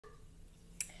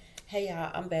Hey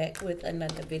y'all, I'm back with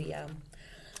another video.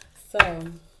 So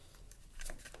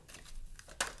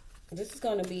this is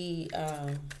going to be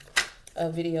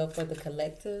a video for the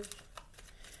collective.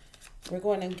 We're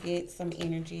going to get some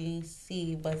energy,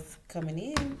 see what's coming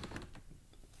in,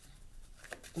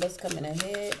 what's coming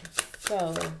ahead.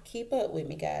 So keep up with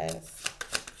me, guys.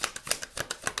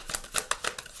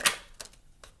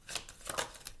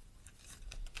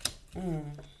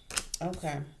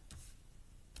 Okay.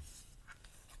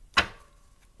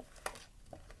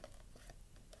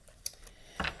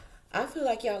 I feel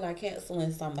like y'all are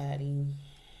canceling somebody.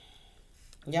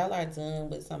 Y'all are done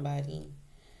with somebody.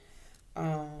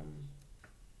 I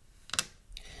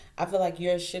feel like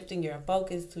you're shifting your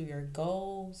focus to your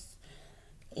goals,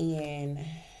 and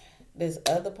this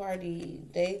other party,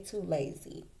 they too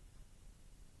lazy,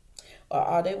 or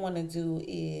all they want to do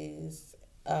is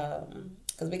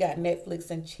because we got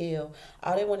Netflix and chill.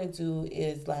 All they want to do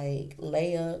is like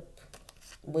lay up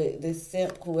with this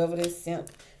simp, whoever this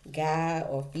simp guy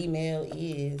or female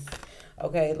is.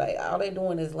 Okay, like all they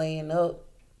doing is laying up.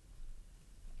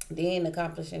 They ain't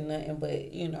accomplishing nothing, but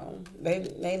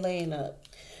they laying up.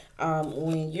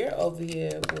 When you're over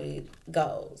here with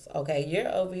goals, okay,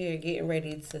 you're over here getting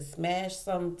ready to smash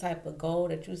some type of goal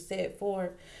that you set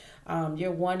for.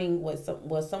 You're wanting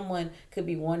someone could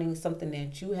be wanting something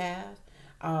that you have.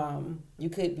 You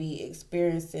could be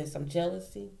experiencing some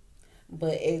jealousy,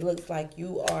 but it looks like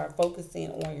you are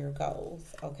focusing on your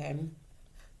goals. Okay.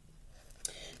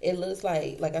 It looks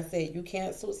like I said, you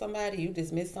canceled somebody, you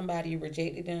dismissed somebody, you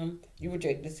rejected them, you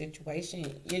rejected the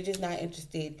situation. You're just not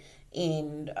interested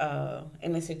in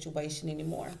the situation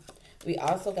anymore. We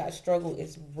also got struggle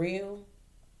is real.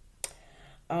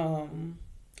 I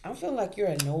feel like you're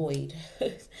annoyed.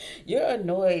 You're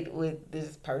annoyed with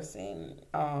this person.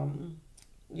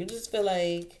 You just feel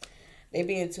like they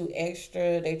being too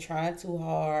extra, they trying too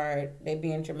hard, they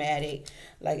being dramatic.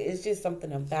 Like it's just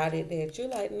something about it that you're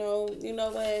like, no, you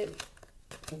know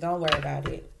what? Don't worry about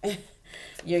it.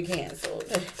 You're canceled.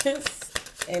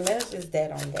 And that's just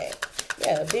that on that.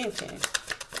 Yeah, benching.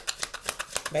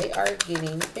 They are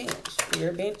getting benched.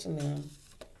 You're benching them.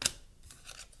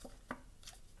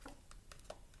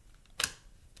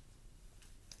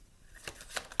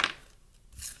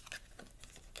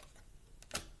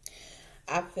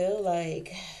 I feel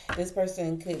like this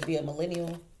person could be a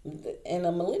millennial. And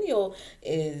a millennial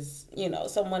is,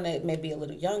 someone that may be a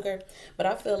little younger. But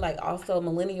I feel like also a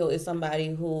millennial is somebody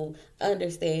who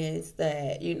understands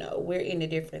that, we're in a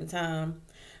different time.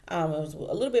 It was a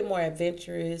little bit more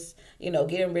adventurous,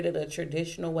 getting rid of the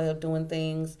traditional way of doing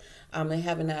things, and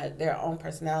having their own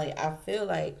personality. I feel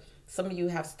like some of you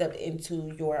have stepped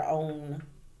into your own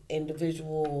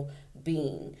individual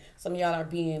being. Some of y'all are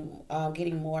being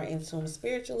getting more in tune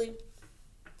spiritually,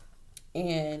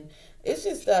 and it's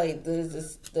just like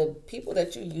the people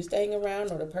that you used to hang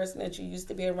around or the person that you used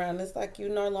to be around. It's like you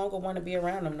no longer want to be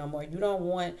around them no more. You don't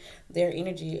want their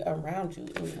energy around you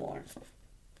anymore.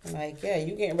 Like, yeah,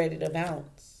 you getting ready to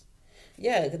bounce.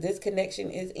 Yeah, because this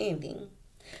connection is ending.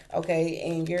 Okay,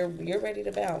 and you're ready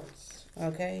to bounce.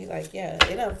 Okay, like, yeah,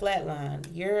 it done flatline.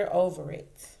 You're over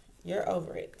it. You're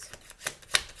over it.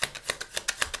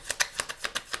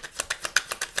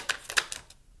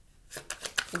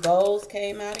 Goals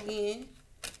came out again.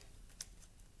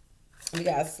 We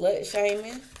got slut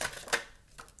shaming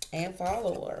and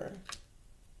follower.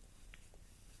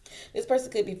 This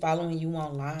person could be following you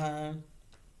online.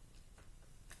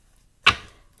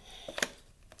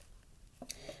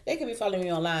 They could be following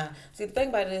you online. See, the thing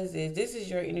about this is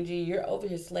your energy. You're over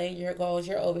here slaying your goals.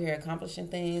 You're over here accomplishing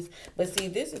things. But see,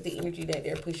 this is the energy that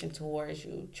they're pushing towards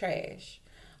you. Trash.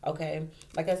 Okay?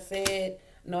 Like I said,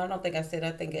 no, I don't think I said.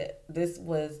 I think this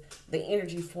was the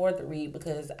energy for the read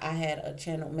because I had a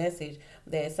channel message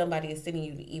that somebody is sending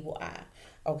you the evil eye.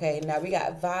 Okay, now we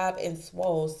got Vibe and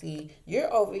Swole. See,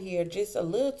 you're over here just a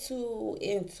little too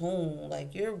in tune.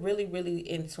 Like, you're really, really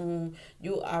in tune.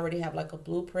 You already have, like, a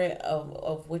blueprint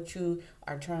of what you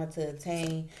are trying to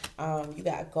attain. You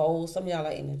got goals. Some of y'all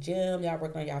are in the gym. Y'all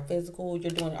working on y'all physical.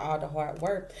 You're doing all the hard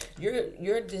work.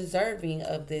 You're deserving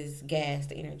of this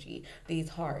gassed energy, these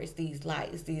hearts, these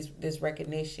lights, this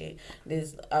recognition,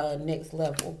 this next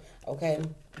level. Okay,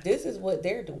 this is what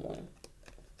they're doing.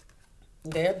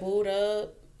 They're booed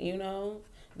up,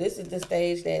 This is the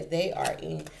stage that they are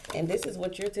in, and this is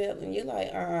what you're telling. You're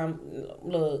like,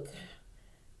 look,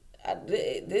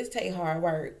 this take hard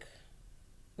work.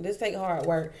 This take hard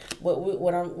work.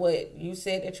 What you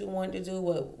said that you wanted to do,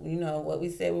 what we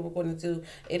said we were going to do.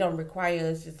 It don't require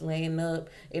us just laying up.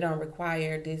 It don't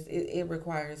require this. It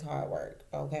requires hard work.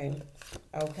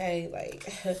 Okay,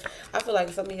 like I feel like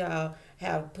some of y'all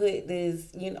have put this,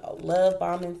 you know, love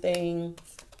bombing thing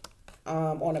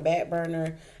on a back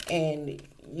burner, and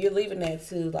you're leaving that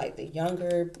to like the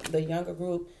younger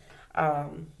group,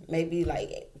 maybe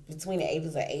like between the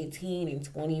ages of 18 and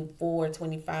 24,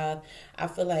 25. I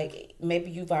feel like maybe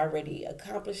you've already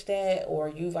accomplished that, or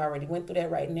you've already went through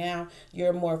that. Right now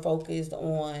you're more focused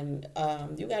on,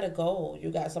 you got a goal,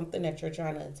 you got something that you're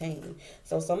trying to attain.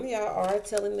 So some of y'all are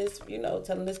telling this, you know,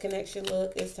 telling this connection,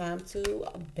 look, it's time to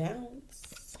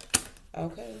bounce.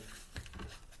 Okay.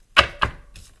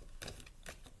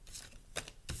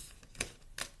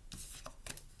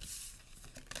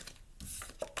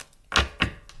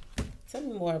 Tell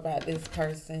me more about this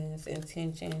person's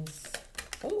intentions.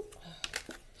 Oh,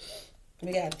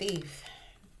 we got thief.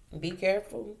 Be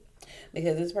careful,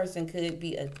 because this person could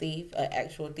be a thief, an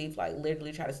actual thief, like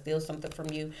literally try to steal something from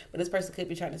you. But this person could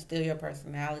be trying to steal your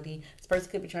personality. This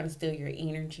person could be trying to steal your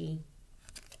energy,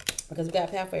 because we got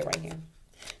a pathway right here.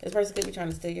 This person could be trying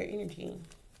to steal your energy.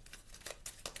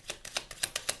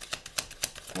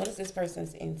 What is this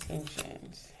person's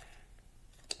intentions?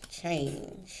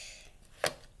 Change.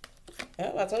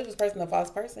 Yep, I told you this person a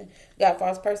false person. You got a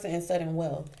false person and sudden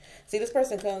wealth. See, this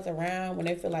person comes around when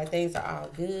they feel like things are all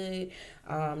good.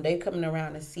 They coming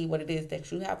around to see what it is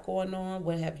that you have going on.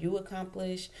 What have you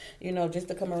accomplished? You know, just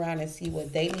to come around and see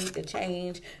what they need to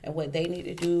change and what they need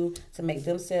to do to make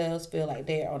themselves feel like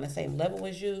they're on the same level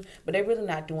as you. But they're really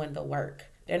not doing the work.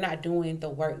 They're not doing the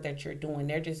work that you're doing.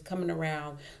 They're just coming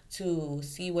around to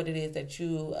see what it is that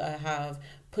you have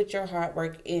put your hard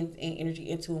work and energy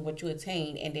into, and what you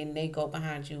attain, and then they go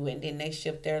behind you, and then they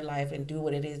shift their life and do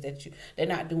what it is that they're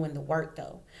not doing the work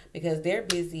though, because they're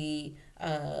busy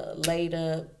laid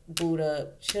up, booed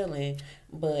up, chilling,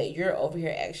 but you're over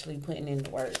here actually putting in the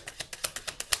work.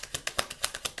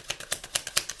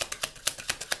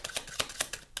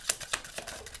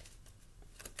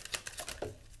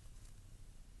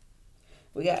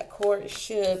 We got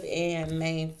courtship and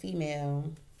main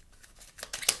female.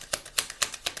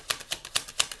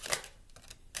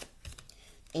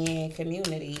 And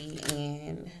community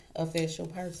and official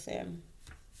person.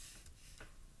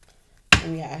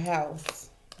 And we got house,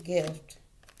 gift,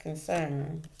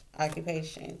 concern,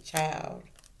 occupation, child.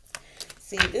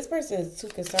 See, this person is too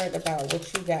concerned about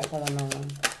what you got going on.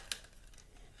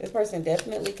 This person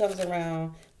definitely comes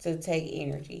around to take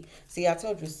energy. See, I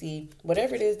told you, see,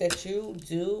 whatever it is that you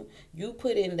do, you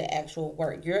put in the actual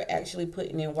work. You're actually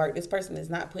putting in work. This person is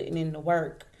not putting in the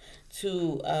work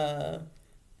to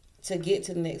get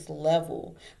to the next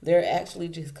level. They're actually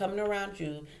just coming around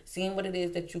you, seeing what it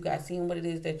is that you got, seeing what it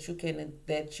is that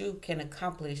you can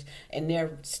accomplish, and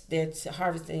they're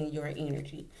harvesting your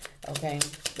energy. Okay?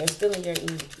 They're stealing your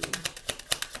energy.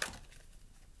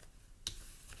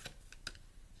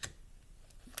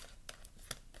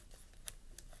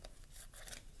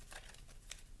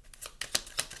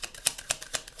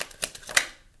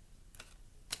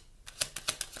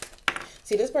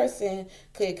 See, this person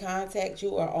could contact you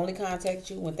or only contact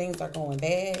you when things are going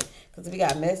bad. Because we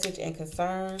got message and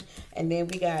concern. And then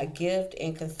we got gift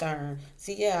and concern.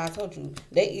 See, yeah, I told you.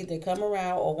 They either come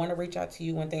around or want to reach out to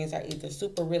you when things are either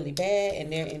super really bad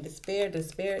and they're in despair.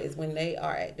 Despair is when they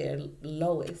are at their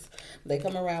lowest. They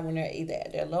come around when they're either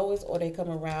at their lowest, or they come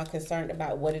around concerned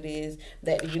about what it is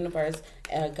that the universe,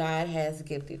 God has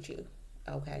gifted you.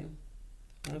 Okay?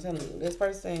 I'm telling you, this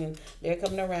person, they're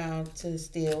coming around to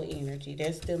steal energy.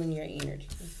 They're stealing your energy.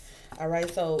 All right,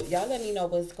 so y'all let me know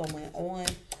what's going on.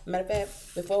 Matter of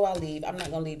fact, before I leave, I'm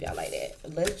not going to leave y'all like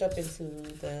that. Let's jump into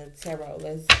the tarot.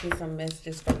 Let's get some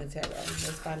messages from the tarot. Let's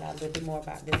find out a little bit more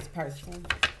about this person.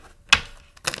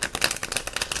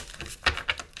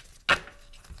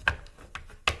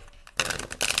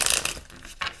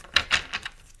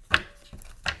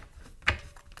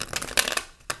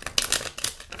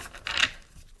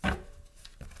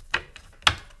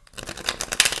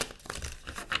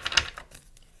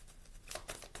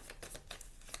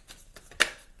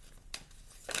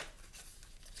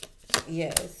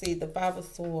 Yeah, see, the Five of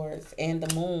Swords and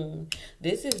the Moon.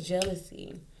 This is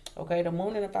jealousy. Okay, the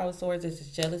Moon and the Five of Swords, this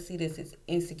is jealousy. This is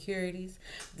insecurities.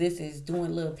 This is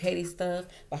doing little petty stuff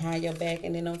behind your back.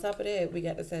 And then on top of that, we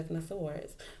got the Seven of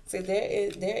Swords. See,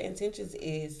 their intentions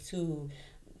is to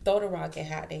throw the rock and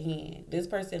hide the hand. This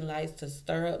person likes to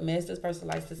stir up mess. This person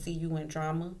likes to see you in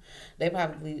drama. They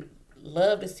probably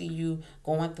love to see you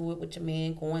going through it with your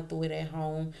man, going through it at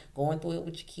home, going through it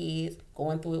with your kids,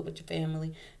 going through it with your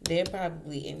family. They're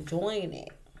probably enjoying it,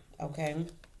 okay?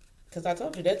 Because I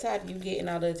told you, they're tired of you getting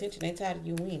all the attention. They're tired of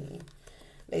you winning.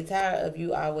 They're tired of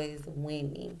you always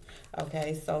winning,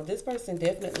 okay? So this person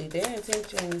definitely, their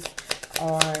intentions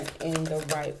are in the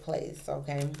right place,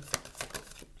 okay?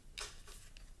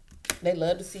 They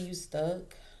love to see you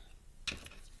stuck.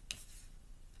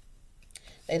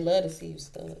 They love to see you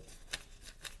stuck.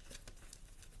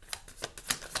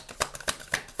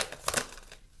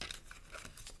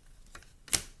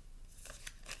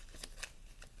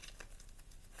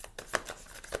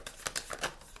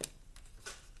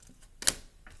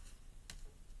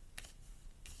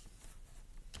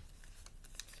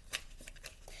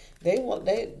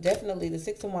 They definitely, the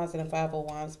Six of Wands and the Five of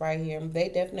Wands right here, they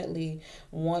definitely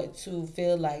want to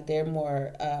feel like they're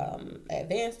more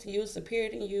advanced to you, superior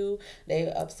to you.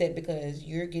 They're upset because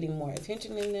you're getting more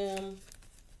attention than them.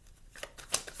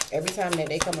 Every time that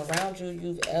they come around you,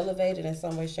 you've elevated in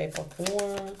some way, shape, or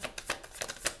form.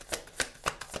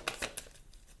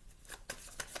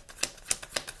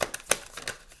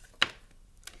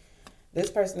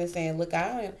 This person is saying, look,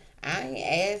 I ain't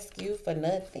ask you for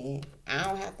nothing. I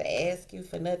don't have to ask you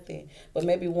for nothing. But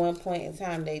maybe one point in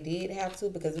time they did have to,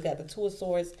 because we got the Two of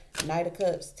Swords, Knight of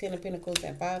Cups, Ten of Pentacles,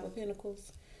 and Five of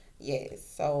Pentacles. Yes,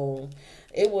 so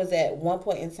it was at one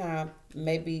point in time,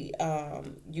 maybe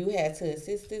you had to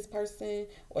assist this person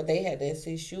or they had to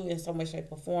assist you in some way, shape,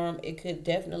 or form. It could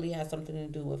definitely have something to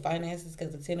do with finances,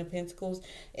 because the Ten of Pentacles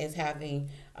is having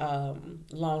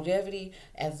longevity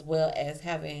as well as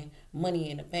having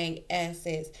money in the bank,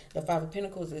 assets. The Five of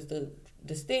Pentacles is the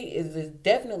distinct, is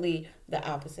definitely the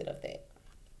opposite of that.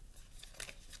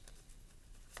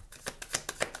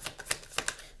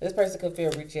 This person could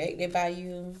feel rejected by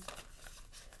you.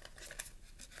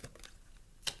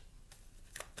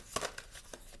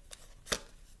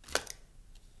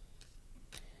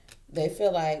 They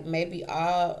feel like maybe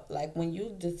like when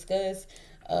you discuss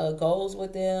goals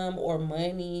with them or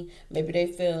money, maybe they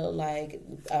feel like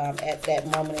at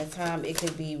that moment in time it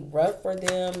could be rough for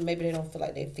them. Maybe they don't feel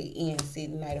like they fit in. See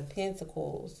the Knight of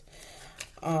Pentacles.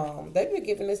 They've been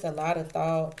giving this a lot of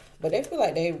thought, but they feel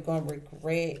like they're going to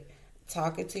regret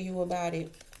talking to you about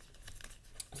it.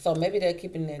 So maybe they're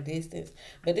keeping their distance.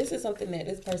 But this is something that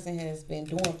this person has been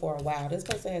doing for a while. This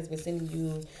person has been sending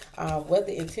you,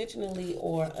 whether intentionally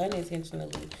or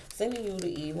unintentionally, sending you the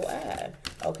evil eye.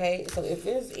 Okay? So if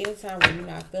there's any time where you're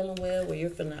not feeling well, where you're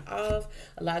feeling off,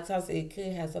 a lot of times it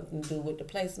could have something to do with the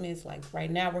placements. Like right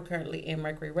now, we're currently in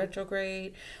Mercury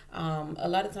retrograde. A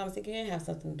lot of times it can have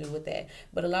something to do with that.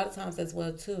 But a lot of times as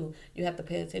well, too, you have to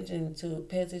pay attention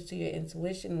to your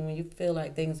intuition when you feel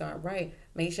like things aren't right.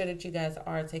 Make sure that you guys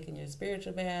are taking your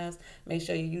spiritual baths. Make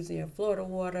sure you're using your Florida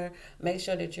water. Make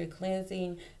sure that you're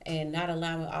cleansing and not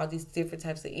allowing all these different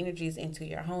types of energies into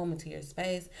your home, into your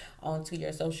space, onto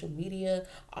your social media,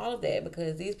 all of that,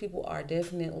 because these people are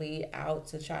definitely out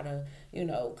to try to,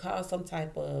 cause some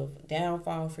type of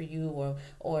downfall for you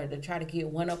or to try to get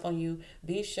one up on you.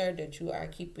 Be sure that you are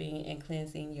keeping and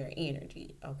cleansing your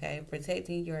energy, okay?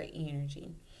 Protecting your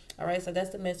energy. All right, so that's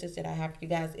the message that I have for you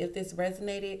guys. If this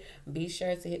resonated, be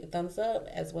sure to hit the thumbs up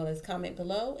as well as comment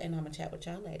below, and I'm going to chat with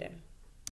y'all later.